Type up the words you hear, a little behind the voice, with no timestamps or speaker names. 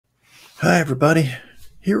Hi, everybody.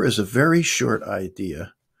 Here is a very short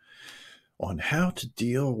idea on how to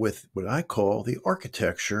deal with what I call the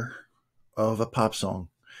architecture of a pop song.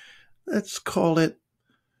 Let's call it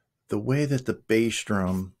the way that the bass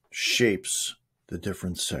drum shapes the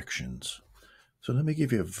different sections. So let me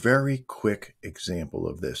give you a very quick example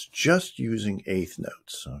of this, just using eighth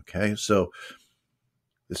notes. Okay, so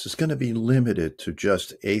this is going to be limited to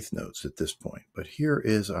just eighth notes at this point, but here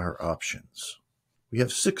is our options. We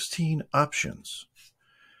have 16 options.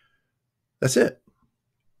 That's it.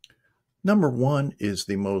 Number one is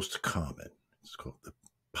the most common. It's called the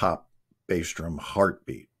pop bass drum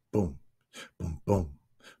heartbeat. Boom, boom, boom,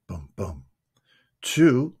 boom, boom.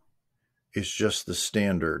 Two is just the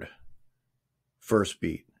standard first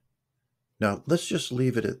beat. Now, let's just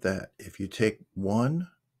leave it at that. If you take 1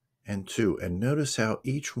 and 2, and notice how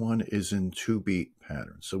each one is in 2-beat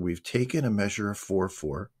patterns. So we've taken a measure of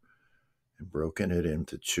 4/4 and broken it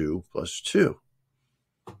into 2 plus 2.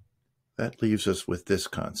 That leaves us with this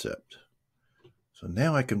concept. So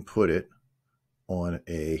now I can put it on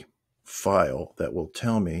a file that will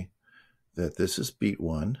tell me that this is beat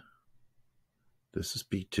 1, this is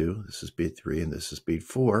beat 2, this is beat 3, and this is beat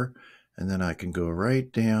 4. And then I can go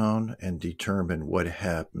right down and determine what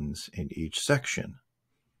happens in each section.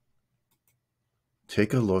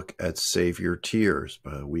 Take a look at Save Your Tears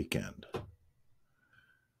by Wknd.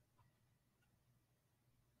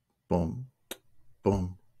 Boom,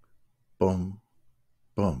 boom, boom,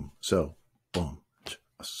 boom. So, boom.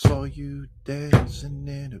 I saw you dancing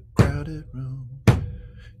in a crowded room.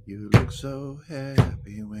 You look so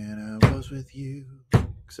happy when I was with you,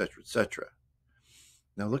 etc., etc.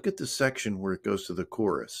 Now look at the section where it goes to the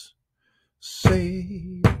chorus.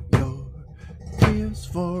 Save your tears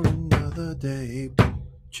for another day.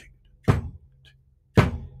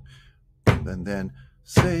 And then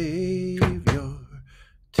save your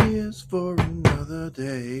tears for another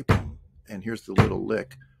day. And here's the little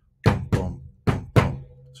lick. Boom, boom, boom, boom.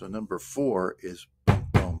 So number 4 is boom,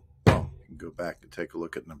 boom, boom. You can go back and take a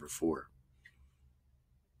look at number 4.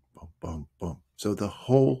 Boom, boom, boom. So the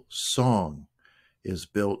whole song is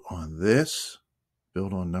built on this,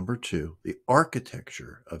 built on number 2. The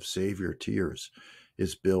architecture of Save Your Tears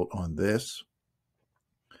is built on this.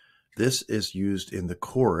 This is used in the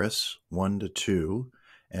chorus, 1 to 2,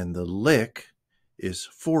 and the lick is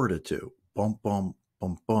 4 to 2. Bum, bum,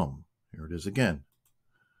 bum, bum. Here it is again.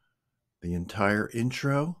 The entire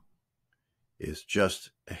intro is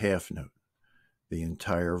just a half note. The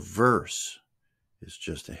entire verse is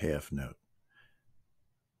just a half note.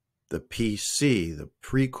 The PC, the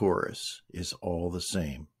pre-chorus, is all the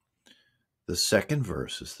same. The second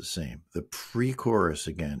verse is the same. The pre-chorus,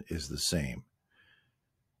 again, is the same.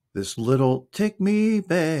 This little, take me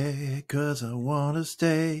back, 'cause I want to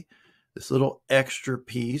stay, this little extra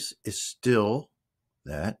piece is still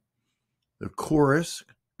that. The chorus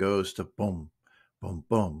goes to boom, boom,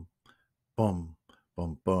 boom, boom,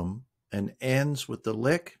 boom, boom, and ends with the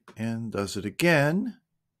lick and does it again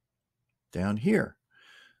down here.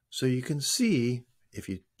 So you can see, if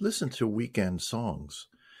you listen to Wknd songs,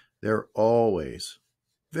 they're always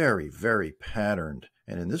very, very patterned.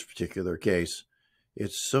 And in this particular case,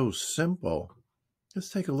 it's so simple. Let's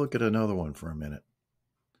take a look at another one for a minute.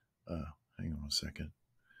 Hang on a second.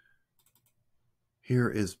 Here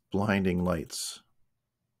is Blinding Lights.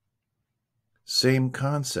 Same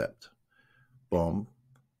concept. Bum,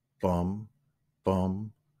 bum,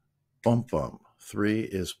 bum, bum, bum. 3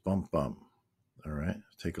 is bum, bum. All right,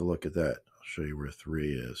 take a look at that. I'll show you where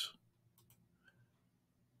 3 is.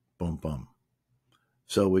 Bum, bum.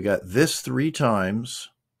 So we got this 3 times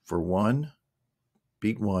for 1,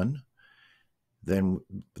 beat 1. Then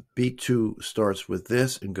beat 2 starts with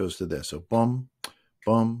this and goes to this. So bum,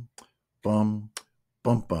 bum, bum,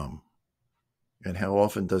 bum, bum. And how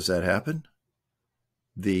often does that happen?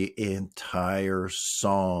 The entire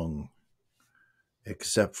song,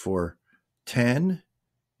 except for 10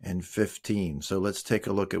 and 15. So let's take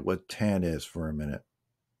a look at what 10 is for a minute.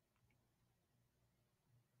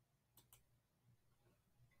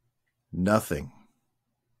 Nothing.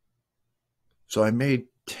 So I made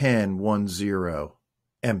 10, 1, 0,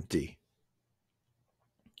 empty.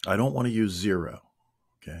 I don't want to use 0,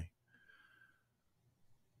 okay?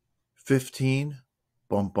 15,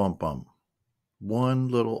 bum, bum, bum. One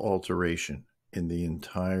little alteration in the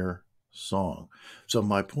entire song. So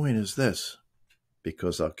my point is this,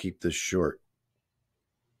 because I'll keep this short.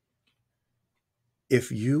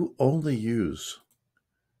 If you only use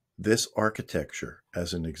this architecture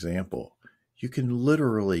as an example, you can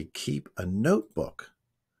literally keep a notebook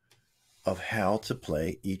of how to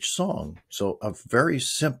play each song. So a very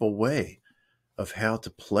simple way of how to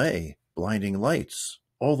play Blinding Lights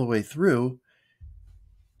all the way through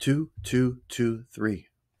 2, 2, 2, 3.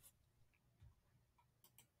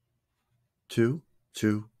 2,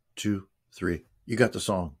 2, 2, 3. You got the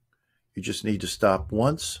song. You just need to stop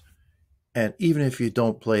once, and even if you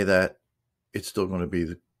don't play that, it's still going to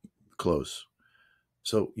be close.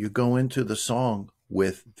 So you go into the song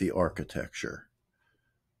with the architecture.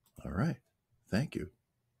 All right. Thank you.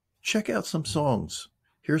 Check out some songs.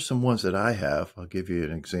 Here's some ones that I have. I'll give you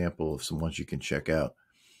an example of some ones you can check out.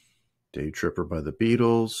 Day Tripper by the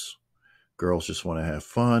Beatles. Girls Just Want to Have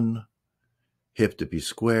Fun. Hip to Be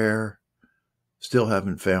Square. Still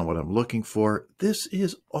Haven't Found What I'm Looking For. This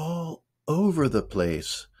is all over the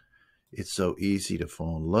place. It's So Easy to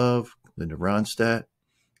Fall in Love. Linda Ronstadt.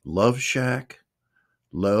 Love Shack.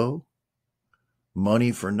 Low.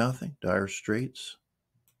 Money for Nothing. Dire Straits.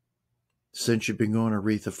 Since You've Been Going,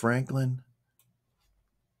 Aretha Franklin.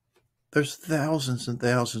 There's thousands and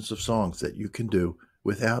thousands of songs that you can do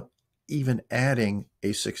without even adding a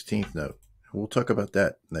 16th note. We'll talk about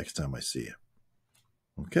that next time I see you.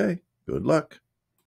 Okay, good luck.